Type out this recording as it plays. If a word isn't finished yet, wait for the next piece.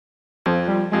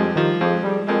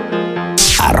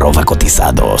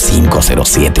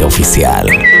@cotizado507 oficial.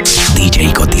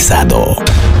 DJ Cotizado,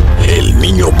 el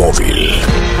niño móvil.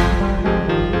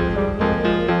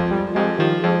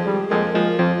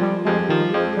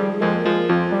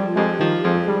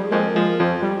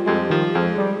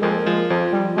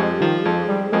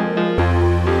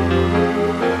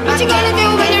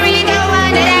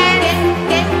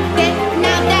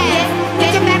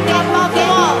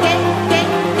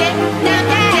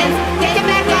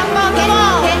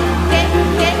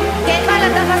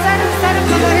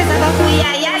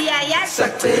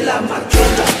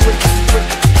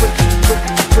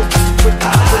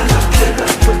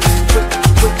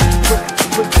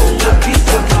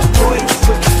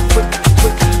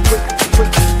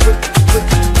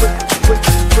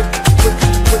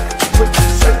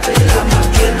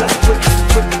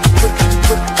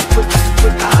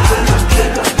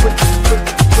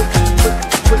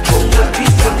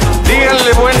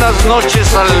 Díganle buenas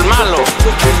noches al malo.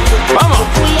 ¡Vamos!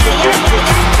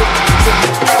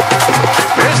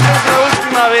 Esta es la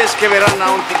última vez que verán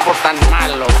a un tipo tan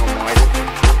malo como este.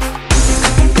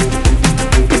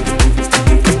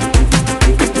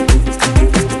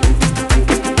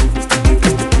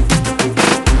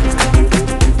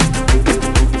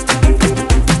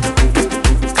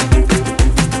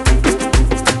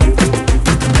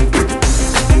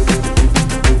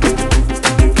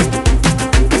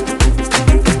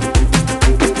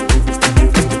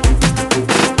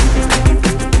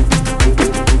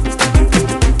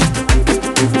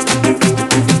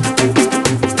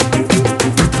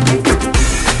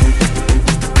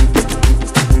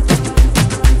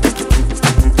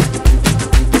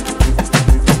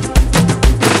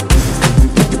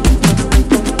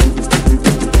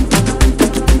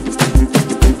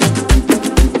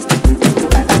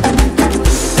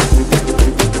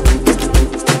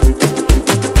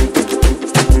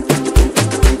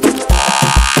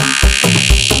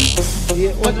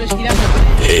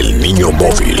 El niño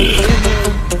móvil.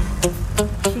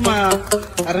 Suma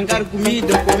arrancar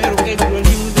comida, comer o que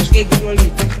ali, muitos que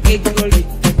ali,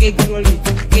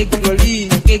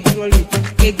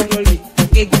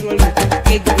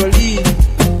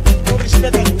 com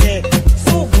respeito a mulher,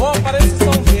 sou vó, parece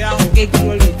São Real,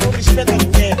 com respeito a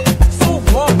mulher, sou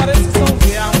vó, parece São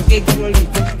Real,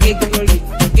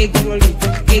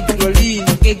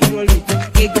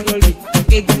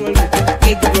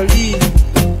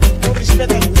 com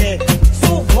respeito a mulher,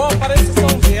 sou vó, parece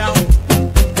São Real,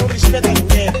 com respeito a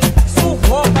mulher, sou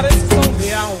vó, parece São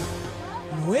Real.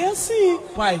 Não é assim,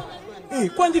 pai. E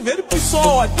quando ver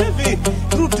pessoa, deve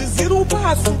produzir o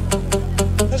passo.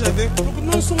 Estás a ver? Porque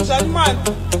nós somos animais.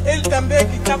 Ele também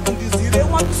que está a conduzir é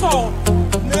uma pessoa.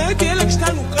 Não é que ele que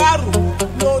está no carro,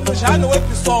 já não é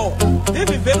pessoa.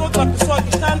 Deve ver outra pessoa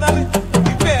que está a andar de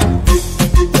pé.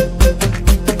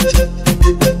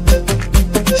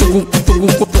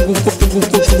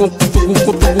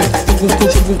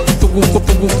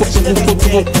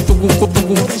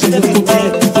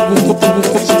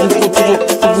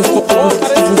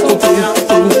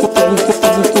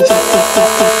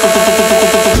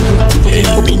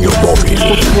 El niño móvil.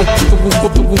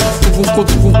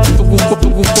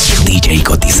 DJ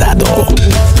Cotizado.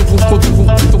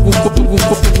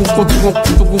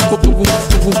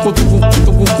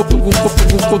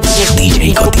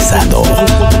 DJ Cotizado.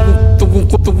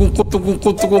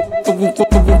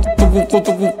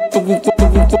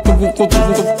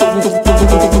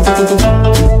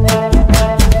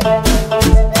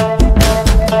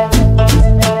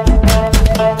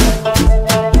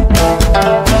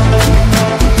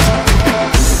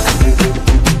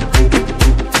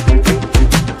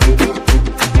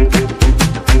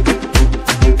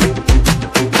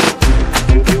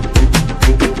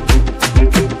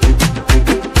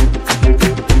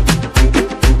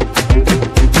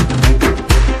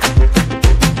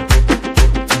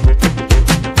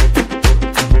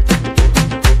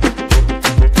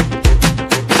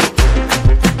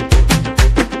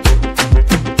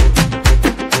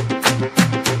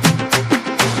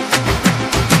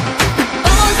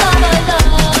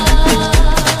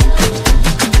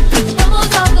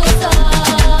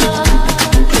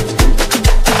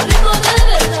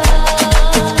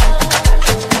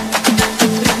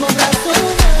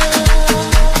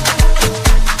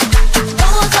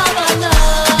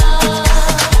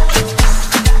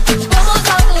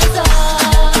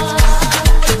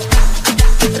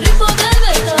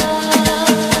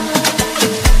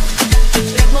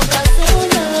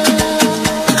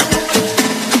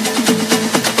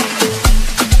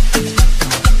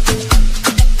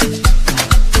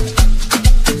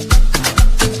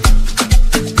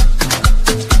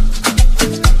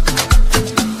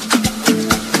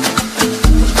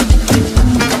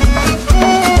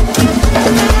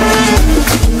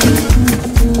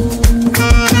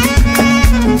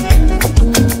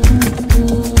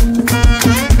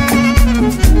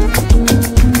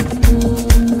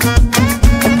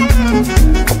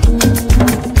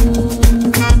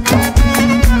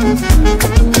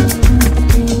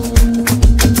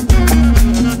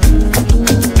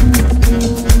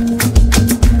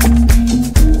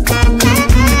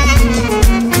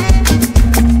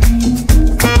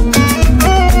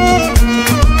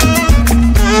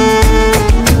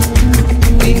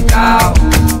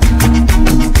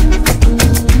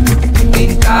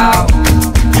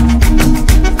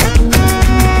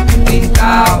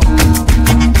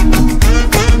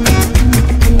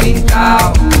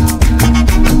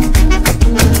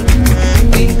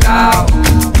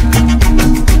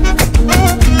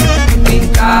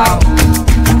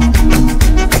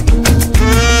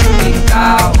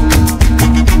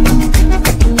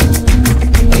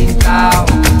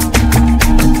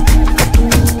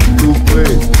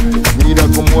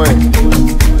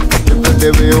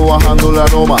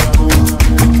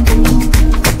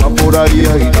 por ahí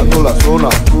agitando la zona,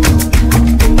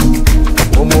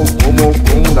 como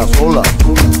con una sola.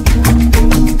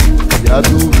 Ya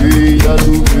tú ves,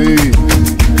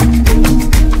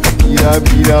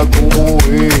 mira cómo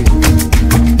es.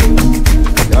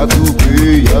 Ya tú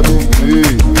ves,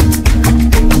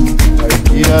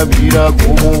 ay, mira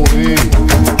cómo es.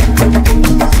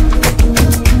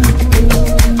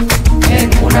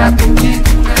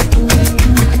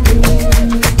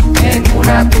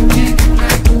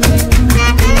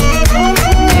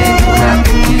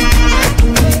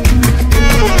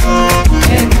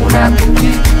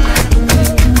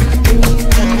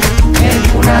 En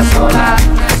una sola,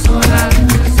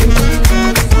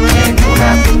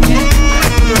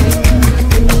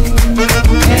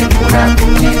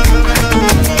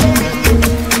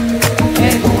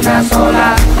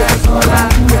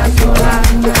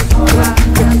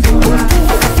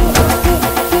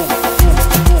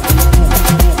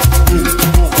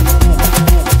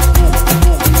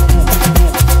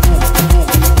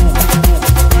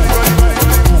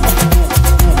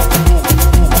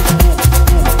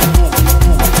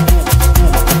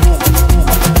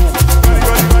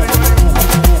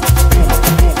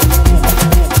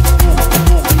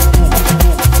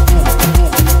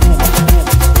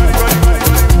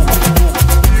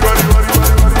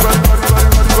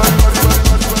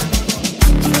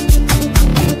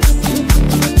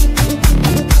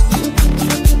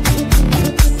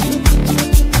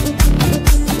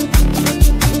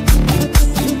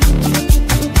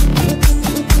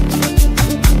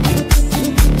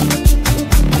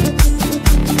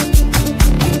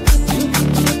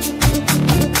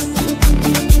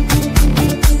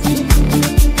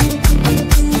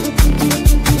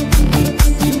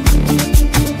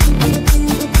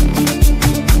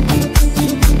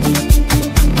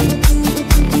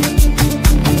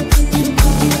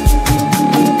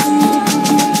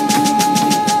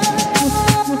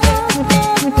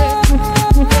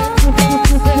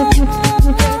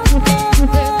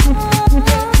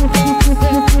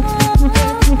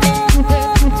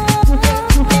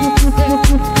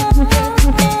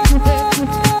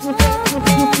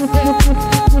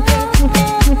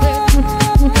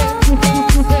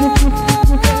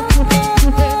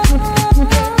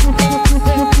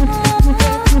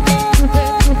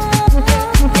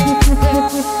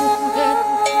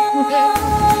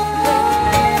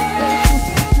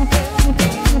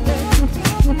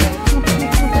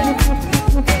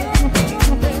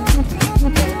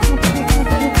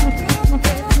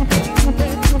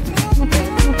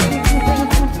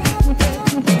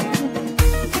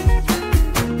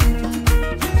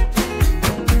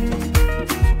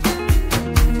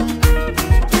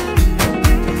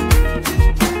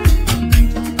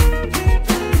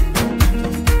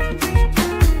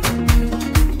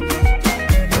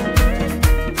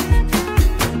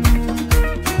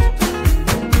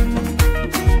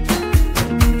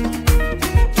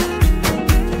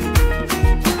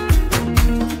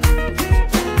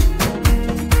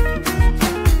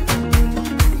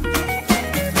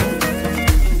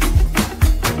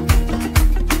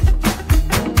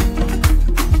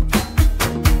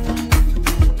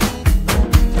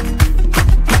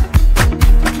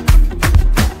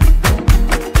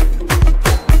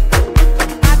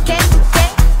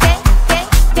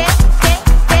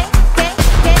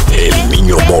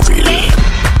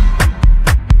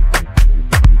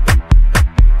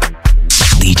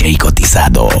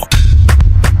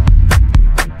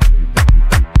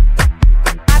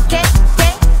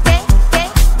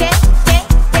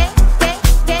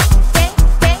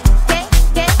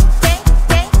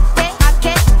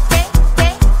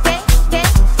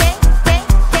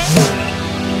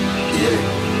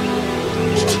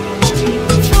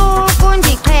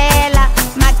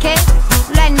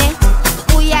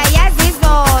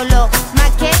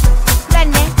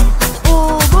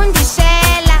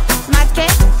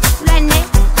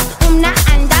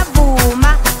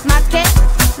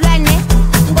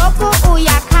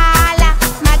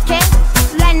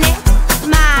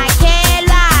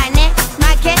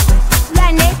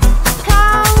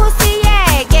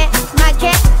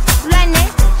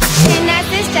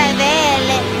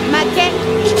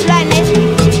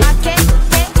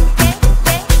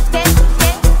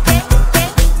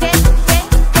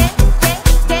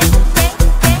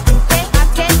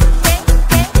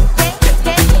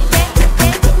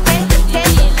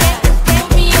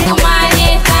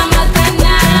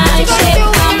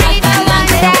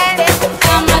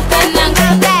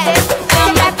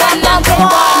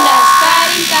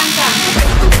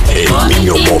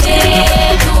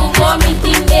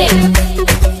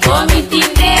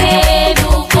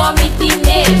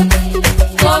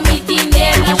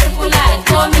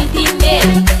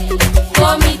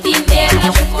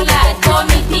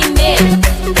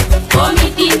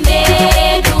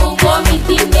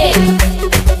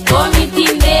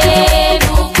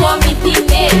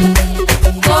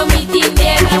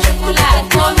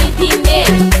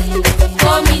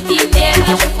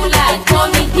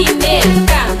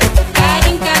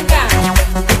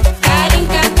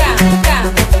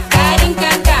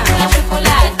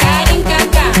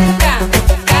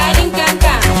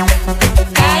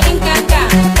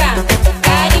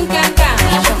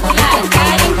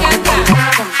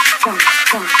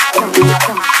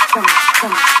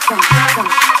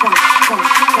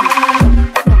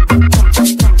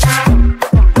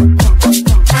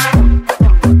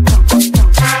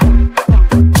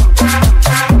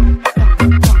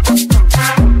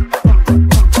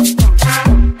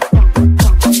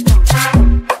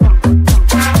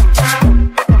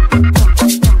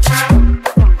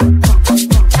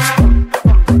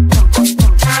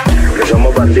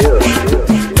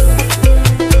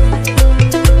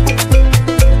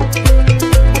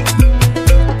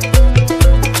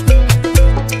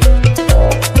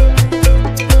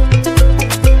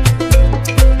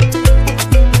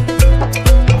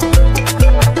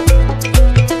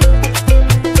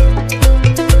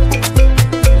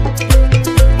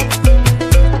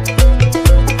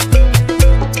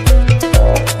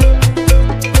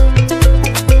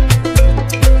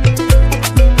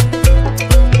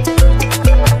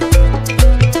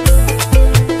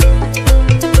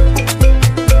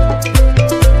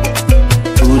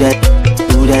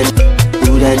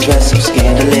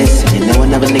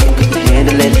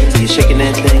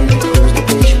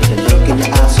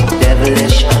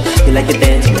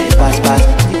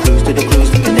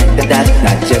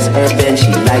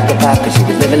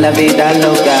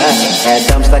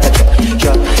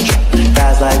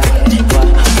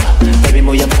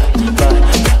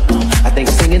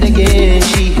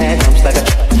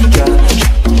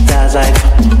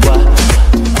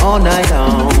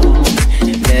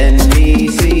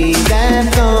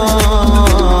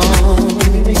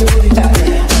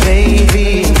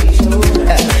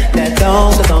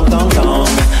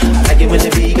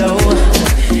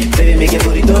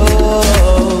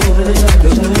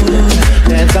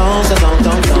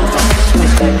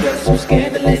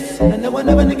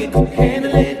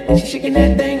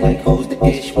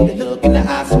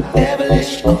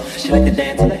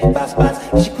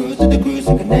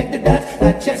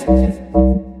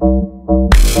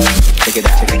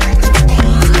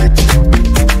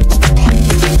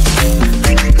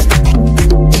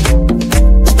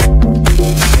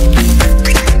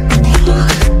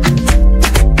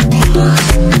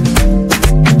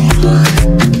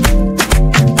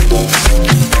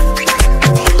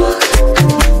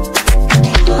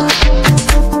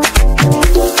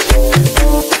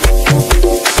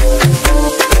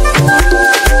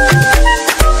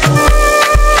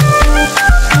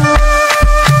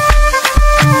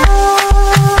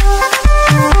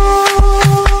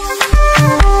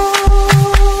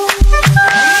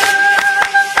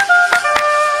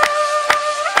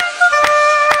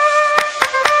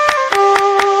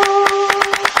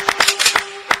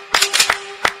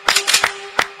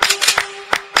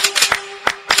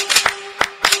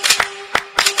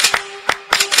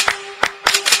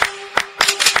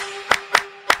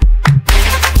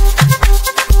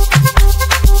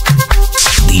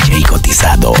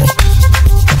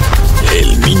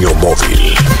 El niño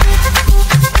móvil.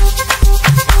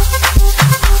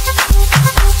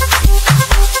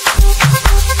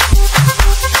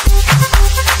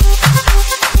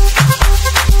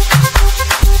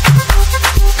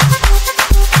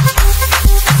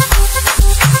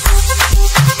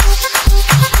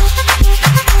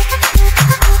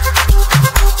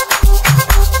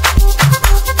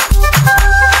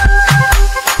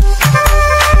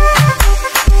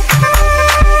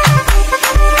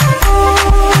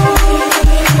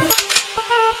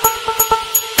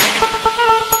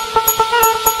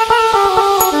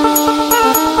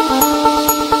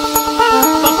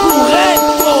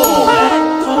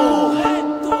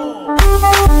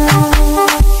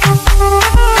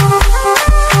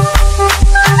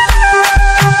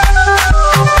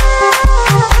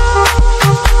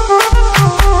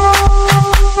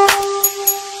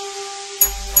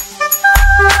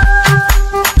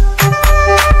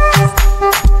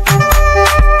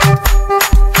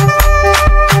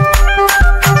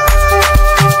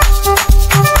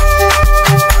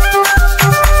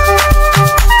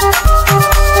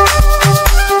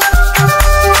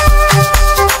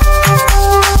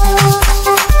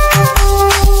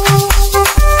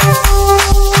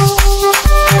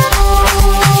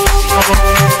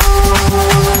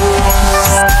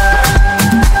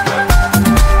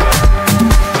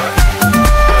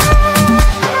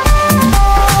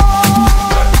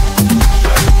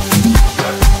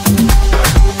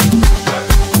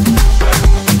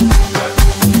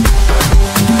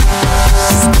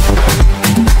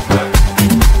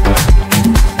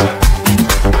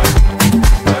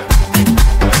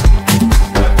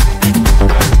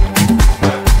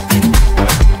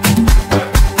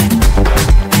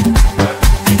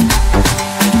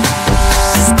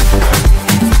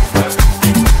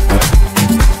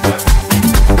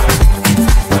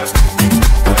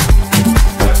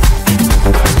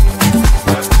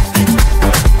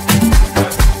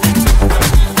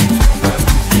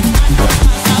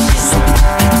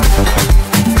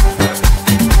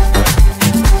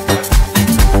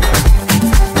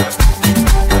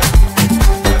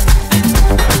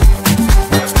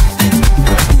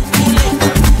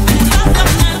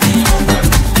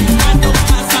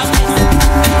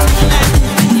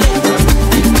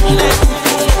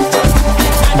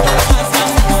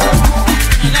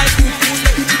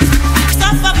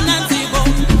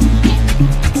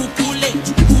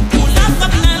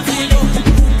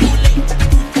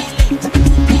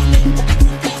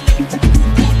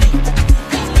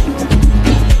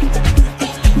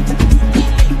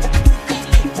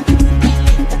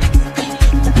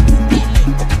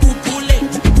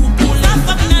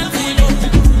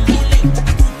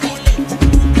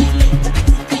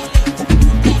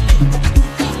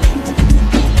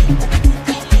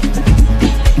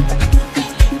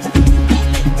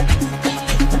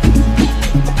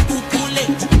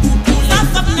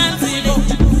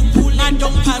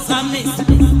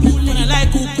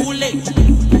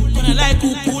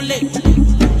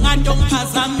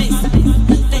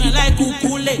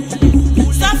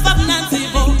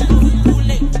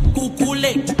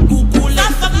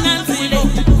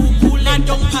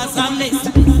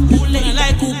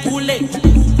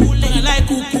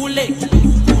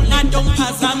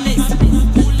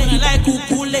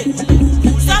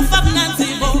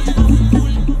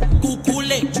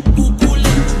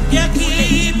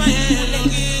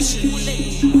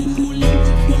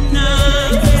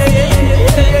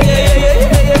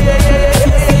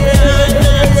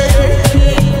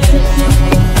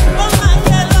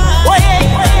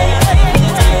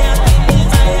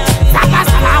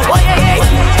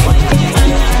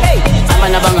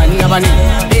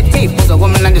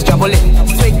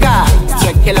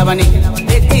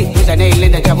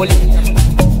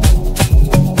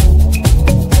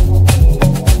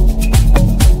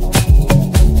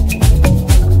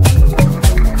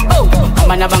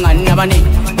 Amana bangani nabani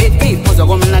Beti pozo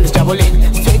gomna ndijabule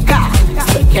Sweka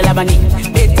swekela bani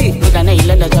Beti udane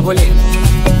ilanda jabule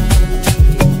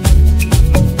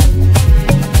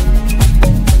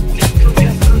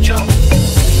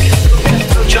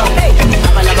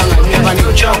Amana bangani nabani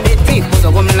Beti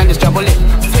pozo gomna ndijabule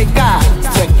Sweka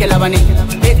swekela bani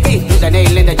Beti udane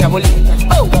ilanda jabule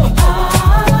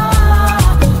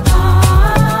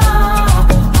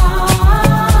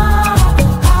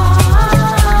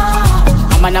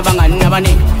Amana bangani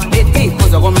nabani Beti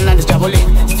pozo gomna ndijabule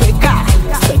Sweka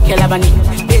swekela bani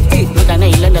Beti udane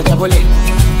ilanda jabule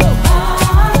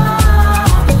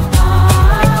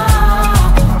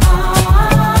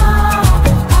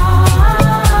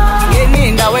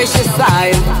Yeninda we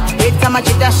shisayo Itama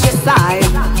chida shisayo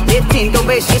Itindo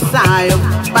be shisayo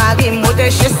Bagi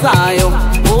mude shisayo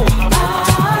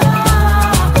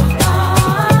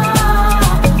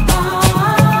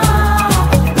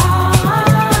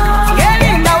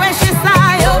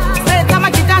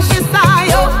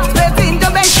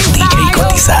DJ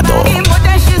Cotizado.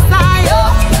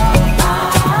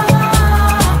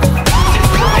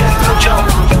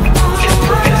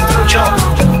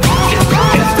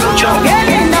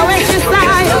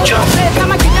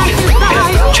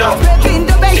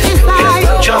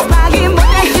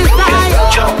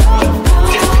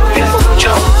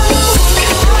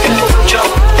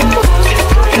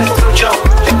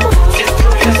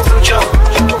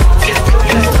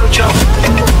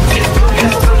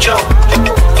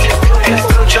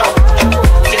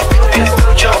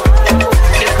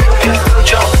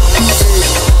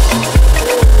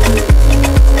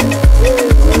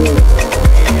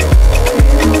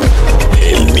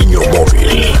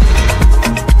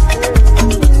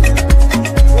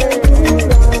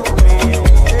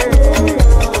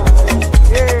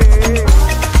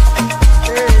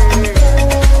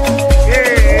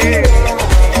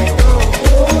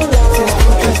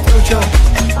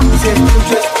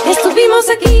 Estuvimos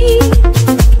aquí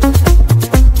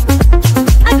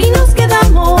nos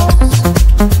quedamos,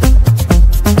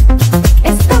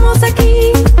 estamos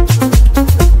aquí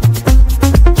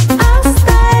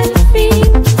hasta el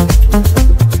fin.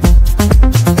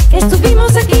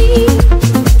 Estuvimos aquí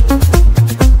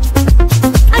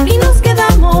nos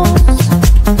quedamos,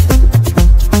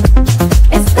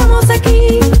 estamos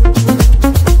aquí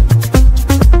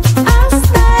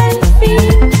hasta el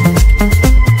fin.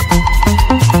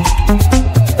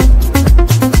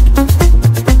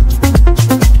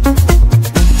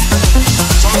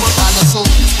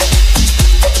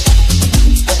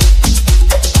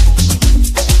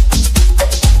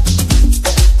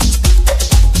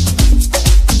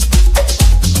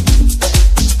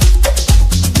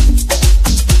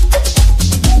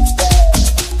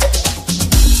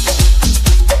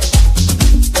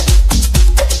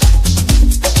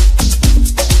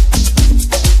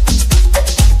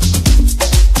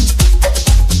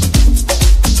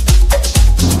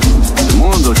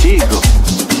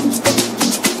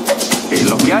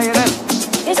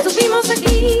 Estuvimos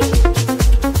aquí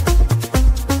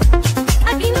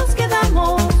nos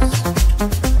quedamos,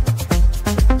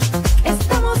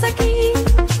 estamos aquí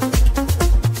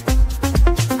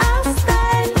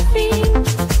hasta el fin.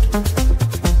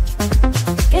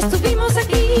 Estuvimos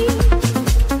aquí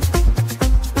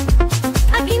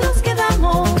nos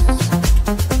quedamos,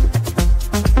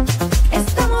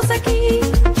 estamos aquí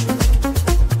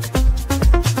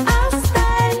hasta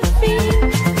el fin.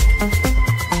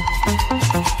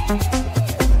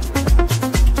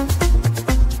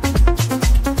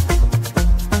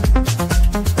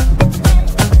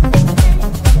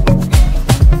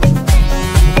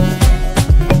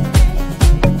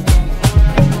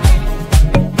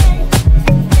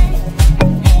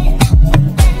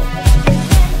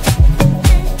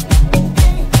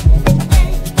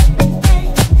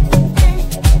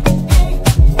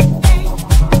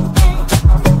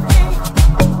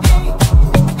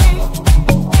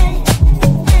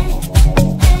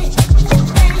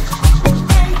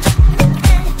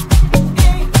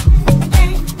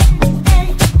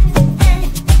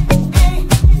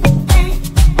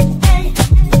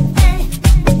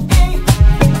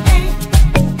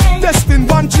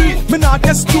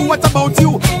 What about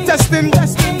you? Testing,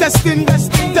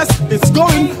 it's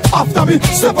going after me.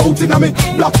 Step out in a me,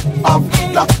 black,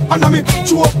 and a me,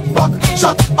 chew up, back,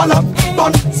 shot, alarm,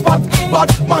 gun, spot, bad,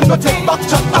 man, no take back,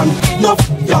 chat, and enough,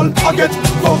 y'all, I get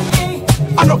fucked.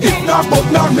 I know if not,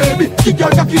 but not maybe. Kick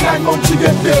your cocky 9 months, she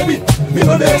get baby. Me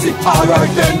no lazy,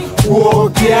 alright then. Whoa,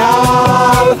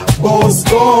 girl, bust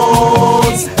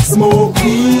guns, smoke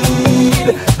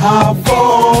weed, have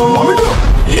fun.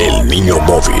 El niño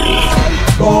móvil.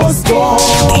 boss gone.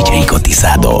 DJ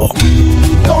Cotizado.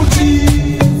 Don't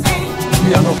cheat.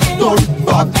 We are not done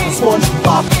back. Sponge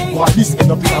back. Why this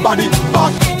end up in a body?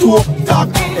 Back to tag.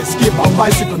 Escape a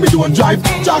bicycle, me don't drive.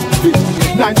 Jack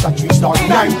 58 9 that reach down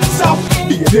 9. Stop.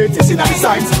 DNA testing and the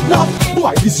signs. Love.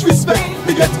 Why disrespect?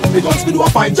 Me get me guns, me do a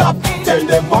fine job. Tell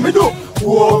them what me do.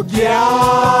 Oh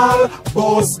girl,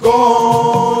 boss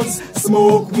guns,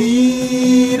 smoke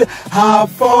weed, have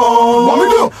fun. What me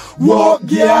do? What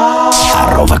girl?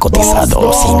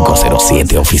 @Cotizado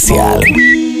 507 oficial. Smoke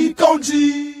weed,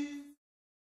 country.